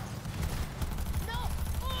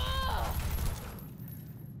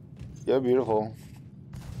 You're beautiful.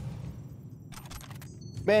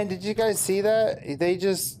 Man, did you guys see that? They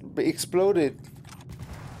just exploded.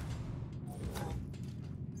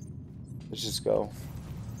 Let's just go.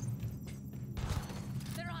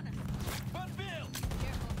 They're on us. But Bill!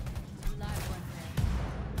 Careful. Live one there.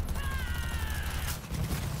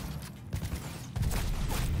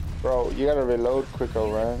 Bro, you gotta reload quicker,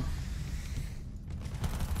 man.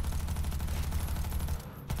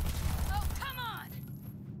 Oh, come on!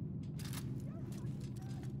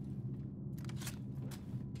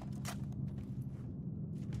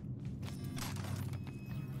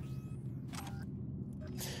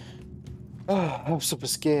 Oh, I'm super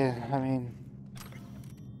scared. I mean,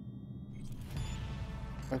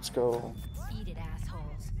 let's go. Eat it,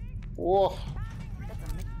 assholes. Whoa. That's a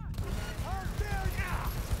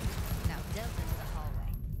now delve into the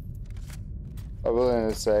hallway. I will in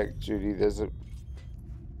a sec, Judy. There's a...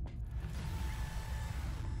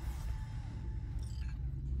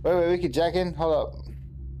 Wait, we can jack in? Hold up.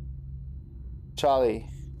 Charlie.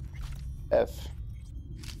 F.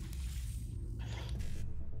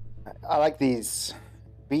 I like these.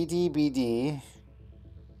 BD.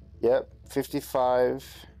 Yep,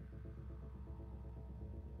 55.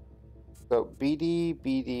 So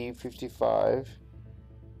BD, 55.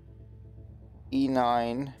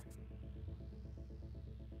 E9.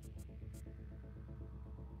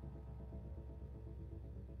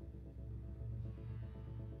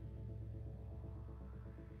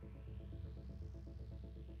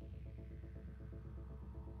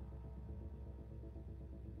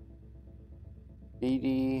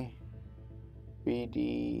 BD.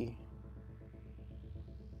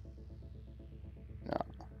 No.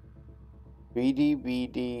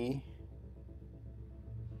 BD.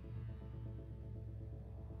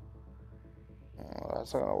 Oh,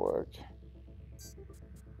 that's not gonna work.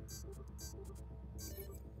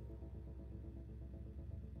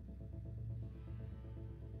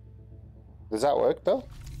 Does that work though?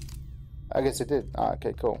 I guess it did. Ah,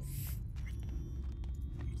 okay, cool.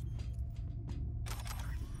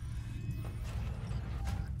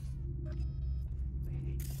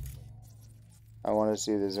 I want to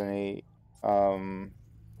see if there's any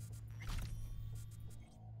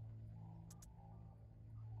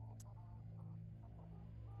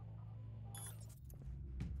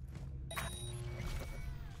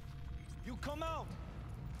You come out!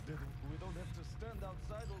 Then we don't have to stand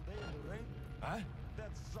outside all day in the rain. Huh?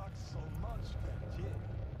 That sucks so much, that kid.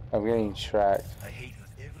 I'm getting tracked. I hate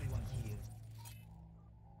everyone here.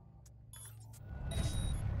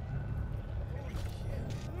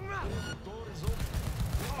 The door is open.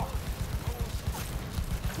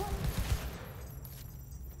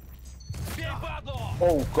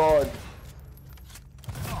 Oh god.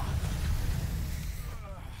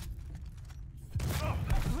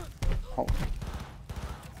 Oh.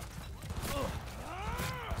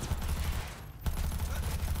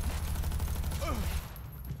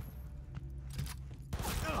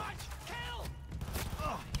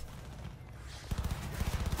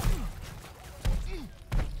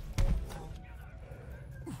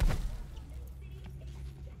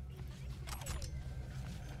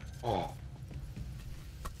 Oh.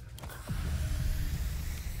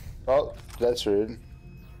 Oh, that's rude.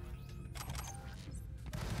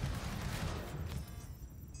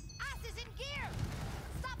 Ass is in gear!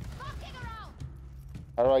 Stop fucking around!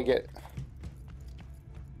 How do I get...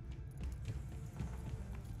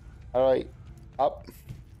 How do I... Up?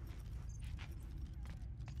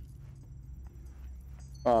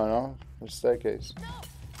 Oh no, there's a staircase. No!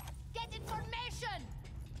 Get information!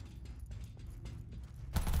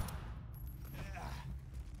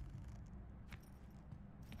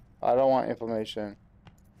 I don't want information.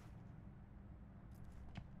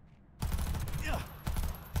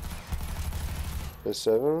 The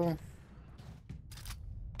server room?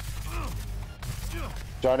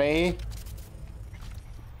 Johnny?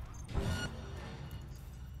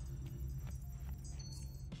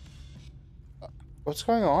 What's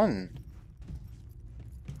going on?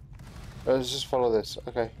 Let's just follow this.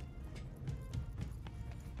 Okay.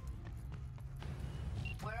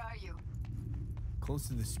 Where are you? Close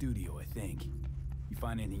to the studio, I think. You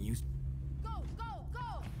find anything useful? Go, go,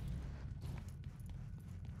 go!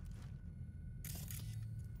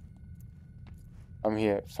 I'm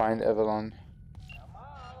here. Find Evelyn.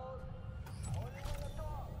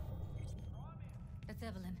 That's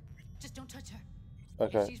Evelyn. Just don't touch her.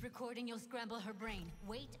 Okay. If she's recording, you'll scramble her brain.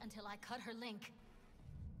 Wait until I cut her link.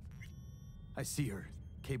 I see her.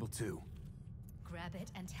 Cable 2. Grab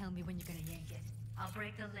it and tell me when you're gonna yank it. I'll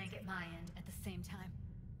break the link at my end at the same time.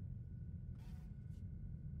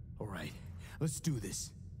 Alright, let's do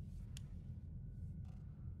this.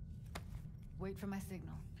 Wait for my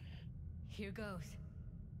signal. Here goes.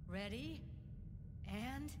 Ready?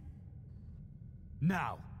 And...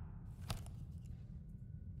 Now!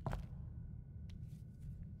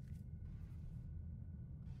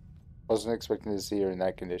 Wasn't expecting to see her in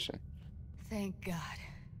that condition. Thank God.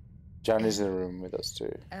 Johnny's in the room with us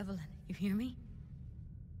too. Evelyn, you hear me?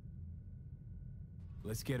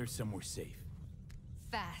 Let's get her somewhere safe.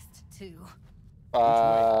 Fast, too.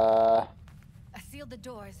 Uh... I sealed the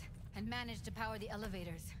doors and managed to power the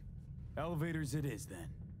elevators. Elevators it is, then.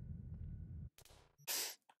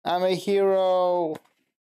 I'm a hero!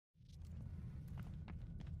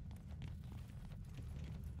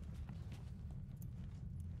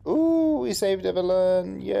 Ooh, we saved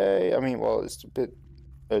Evelyn! Yay! I mean, well, it's a bit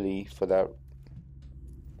early for that.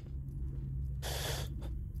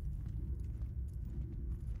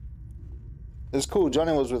 It's cool,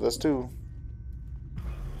 Johnny was with us too.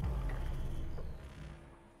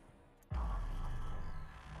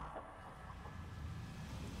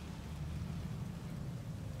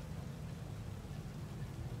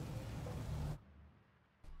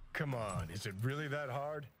 Come on, is it really that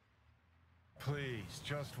hard? Please,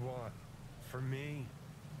 just one. For me?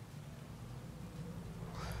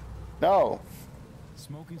 No.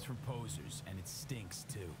 Smoking's for posers, and it stinks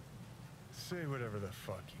too. Say whatever the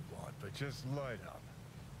fuck you want, but just light up.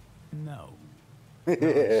 No.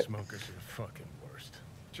 Smokers are the fucking worst.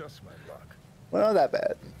 Just my luck. Well, not that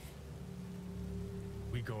bad.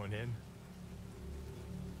 We going in?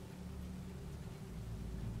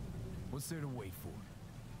 What's there to wait for?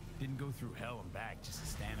 Didn't go through hell and back just to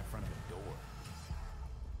stand in front of a door.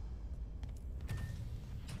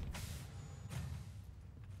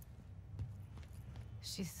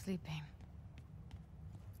 She's sleeping.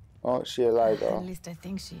 Oh, she alive though. At least I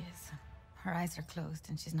think she is. Her eyes are closed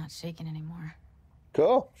and she's not shaking anymore.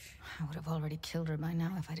 Cool. I would have already killed her by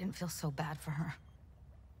now if I didn't feel so bad for her.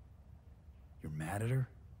 You're mad at her?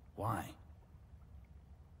 Why?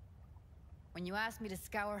 When you asked me to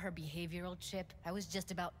scour her behavioral chip, I was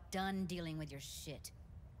just about done dealing with your shit.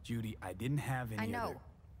 Judy, I didn't have any I know. other...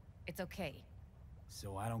 It's okay.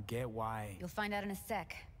 So I don't get why... You'll find out in a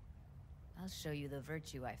sec. I'll show you the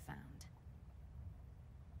virtue I found.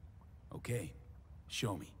 Okay,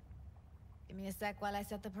 show me. Give me a sec while I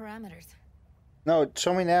set the parameters. No,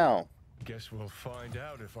 show me now. Guess we'll find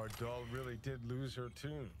out if our doll really did lose her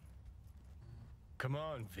tune. Come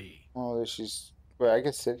on, V. Oh, she's... Wait, I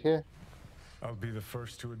can sit here? I'll be the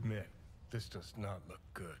first to admit, this does not look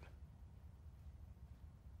good.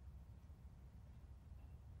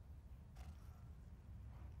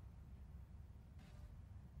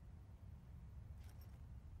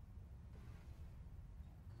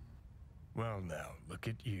 Well now, look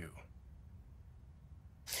at you.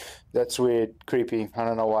 That's weird, creepy. I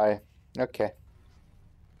don't know why. Okay.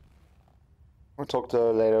 We'll talk to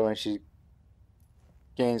her later when she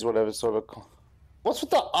gains whatever sort of... What's with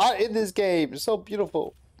the art in this game? It's so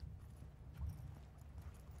beautiful.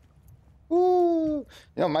 Woo! You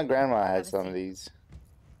know, my grandma had some of these.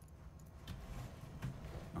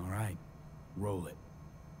 All right, roll it.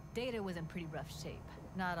 Data was in pretty rough shape.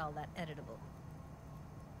 Not all that editable.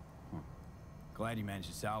 Glad you managed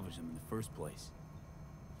to salvage them in the first place.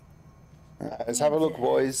 Let's have a look,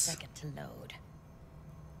 boys. Second to load.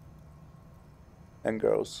 And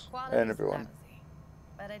girls. Quality's and everyone. lousy,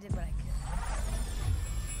 but I did what I could.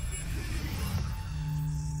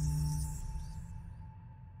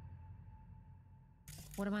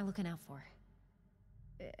 What am I looking out for?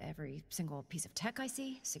 Every single piece of tech I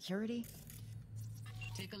see? Security?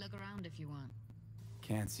 Take a look around if you want.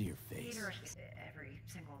 Can't see your face. Every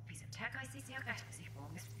single piece of tech I see?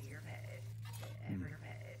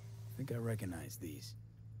 I think I recognize these.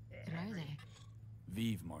 What are they?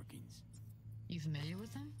 Vive markings. You familiar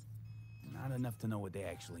with them? Not enough to know what they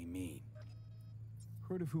actually mean.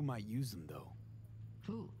 Heard of who might use them, though.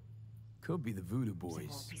 Who? Could be the Voodoo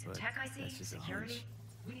Boys, Piece of but tech I see? that's just a Security? hunch.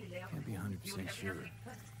 Can't be 100% sure.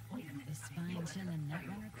 The spine chilling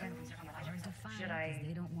network? Hard to find Should I- because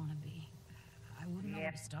they don't want to be. I wouldn't know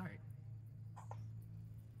where to start.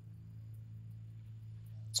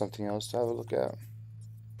 Something else to have a look at.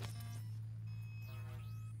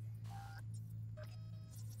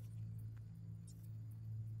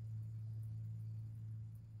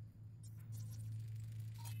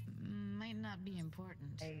 Might not be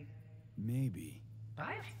important. Maybe.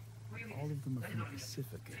 All of them are from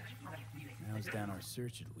Pacifica. Narrows down our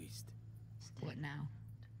search at least. What now?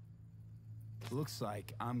 Looks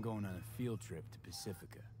like I'm going on a field trip to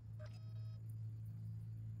Pacifica.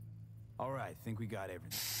 All right, think we got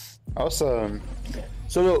everything. Awesome.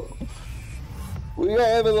 So look, we got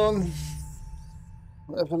Evelyn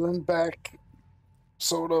back,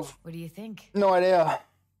 sort of. What do you think? No idea.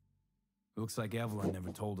 Looks like Evelyn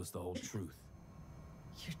never told us the whole truth.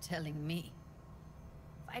 You're telling me?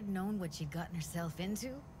 If I'd known what she'd gotten herself into?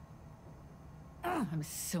 I'm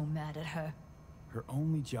so mad at her. Her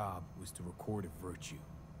only job was to record a virtue.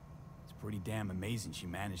 It's pretty damn amazing she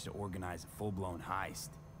managed to organize a full-blown heist.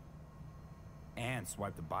 And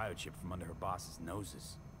swipe the biochip from under her boss's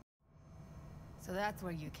noses. So that's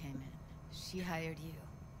where you came in. She hired you.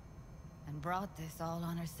 And brought this all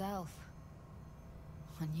on herself.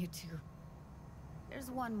 On you two. There's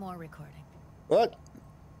one more recording. What?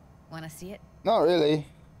 Wanna see it? Not really.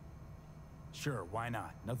 Sure, why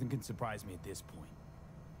not? Nothing can surprise me at this point.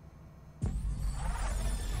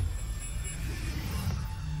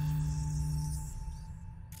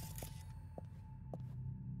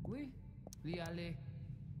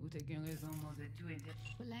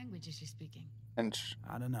 What language is she speaking? French.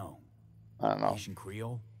 I don't know. I don't know. Haitian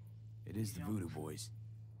Creole? It is the Voodoo Boys.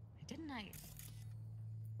 Didn't I?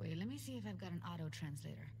 Wait, let me see if I've got an auto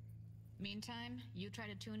translator. Meantime, you try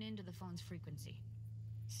to tune into the phone's frequency.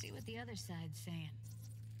 See what the other side's saying.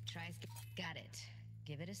 Got it.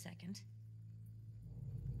 Give it a second.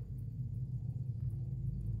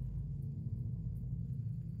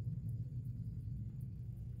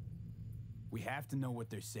 We have to know what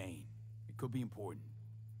they're saying. It could be important.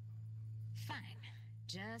 Fine.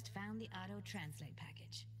 Just found the auto translate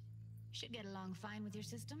package. Should get along fine with your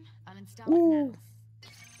system. I'll install it now.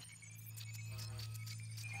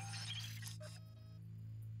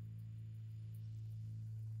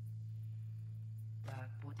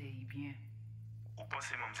 Ou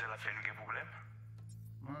pensez mademoiselle a fait un problème?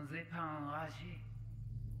 Manger pas enragé.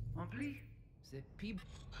 En plus, c'est pire.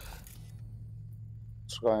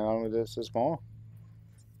 What's going on with this? There's more.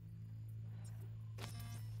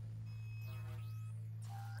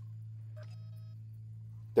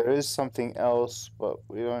 There is something else, but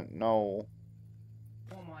we don't know.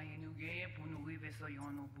 Bon moyen nous gagner pour nous arriver sur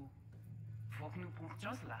yon nou bout. Faut que nous prenions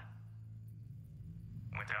chance là.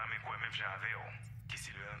 Moi, t'as aimé quoi même j'avais, qui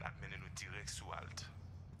si le a mené nous direct sous Alt.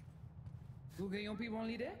 Vous gagnez plus bon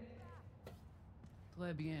l'idée?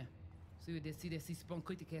 Très bien. Si vous décidez si c'est bon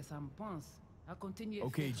critique ça me pense, I'll continue.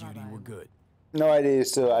 Okay, Judy, we're good. No idea,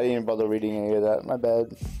 so I didn't bother reading any of that. My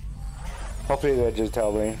bad. Hopefully they'll just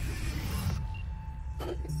tell me.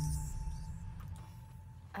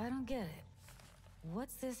 I don't get it.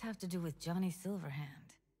 What's this have to do with Johnny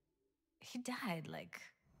Silverhand? He died, like,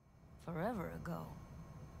 forever ago.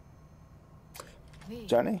 V,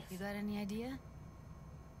 Johnny? you got any idea?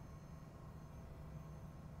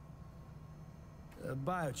 A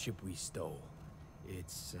biochip we stole.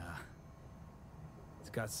 It's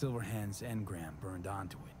got Silverhand's engram burned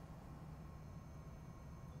onto it.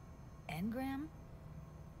 Engram?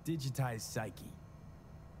 Digitized psyche.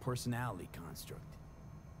 Personality construct.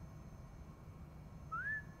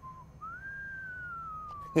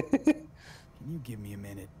 Can you give me a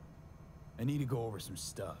minute? I need to go over some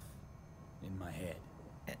stuff in my head.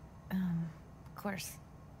 Of course.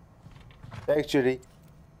 Thanks, Judy.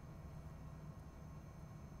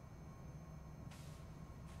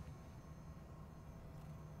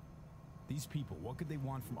 These people, what could they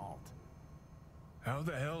want from Alt? How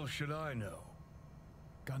the hell should I know?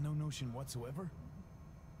 Got no notion whatsoever?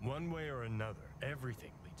 One way or another,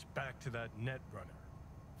 everything leads back to that Netrunner.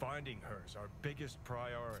 Finding her's our biggest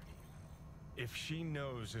priority. If she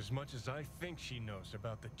knows as much as I think she knows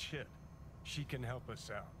about the chip, she can help us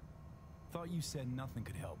out. Thought you said nothing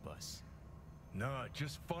could help us. Nah,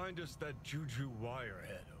 just find us that Juju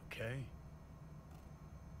wirehead, okay?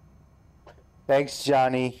 Thanks,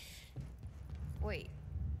 Johnny. Wait,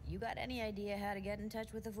 you got any idea how to get in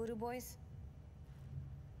touch with the Voodoo Boys?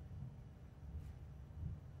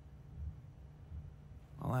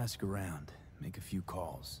 I'll ask around, make a few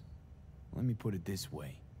calls. Let me put it this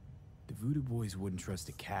way. The Voodoo Boys wouldn't trust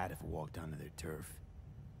a cat if it walked onto their turf.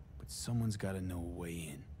 But someone's gotta know a way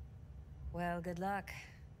in. Well, good luck.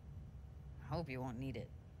 I hope you won't need it.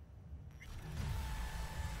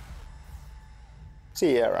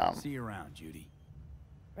 See you around. See you around, Judy.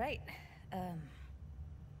 Right.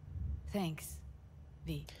 Thanks,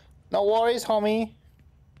 V. No worries, homie.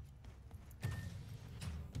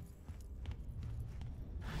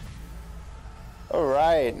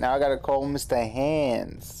 Alright, now I gotta call Mr.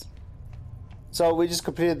 Hands. So we just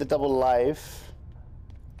completed the double life.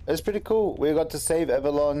 It's pretty cool. We got to save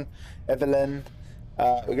Evelyn.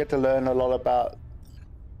 We get to learn a lot about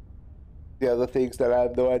the other things that I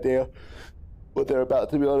have no idea what they're about,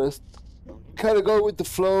 to be honest. Kind of go with the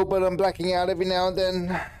flow, but I'm blacking out every now and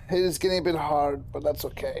then. It is getting a bit hard, but that's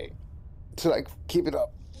okay. To like keep it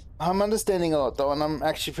up. I'm understanding a lot though, and I'm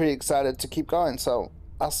actually pretty excited to keep going. So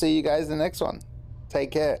I'll see you guys in the next one.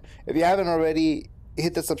 Take care. If you haven't already,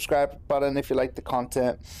 hit the subscribe button if you like the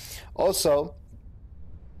content. Also,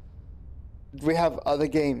 we have other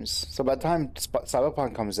games. So by the time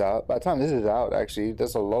Cyberpunk comes out, by the time this is out, actually,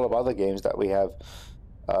 there's a lot of other games that we have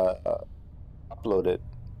uploaded.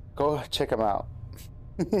 Go check them out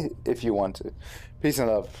if you want to. Peace and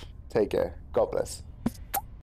love. Take care. God bless.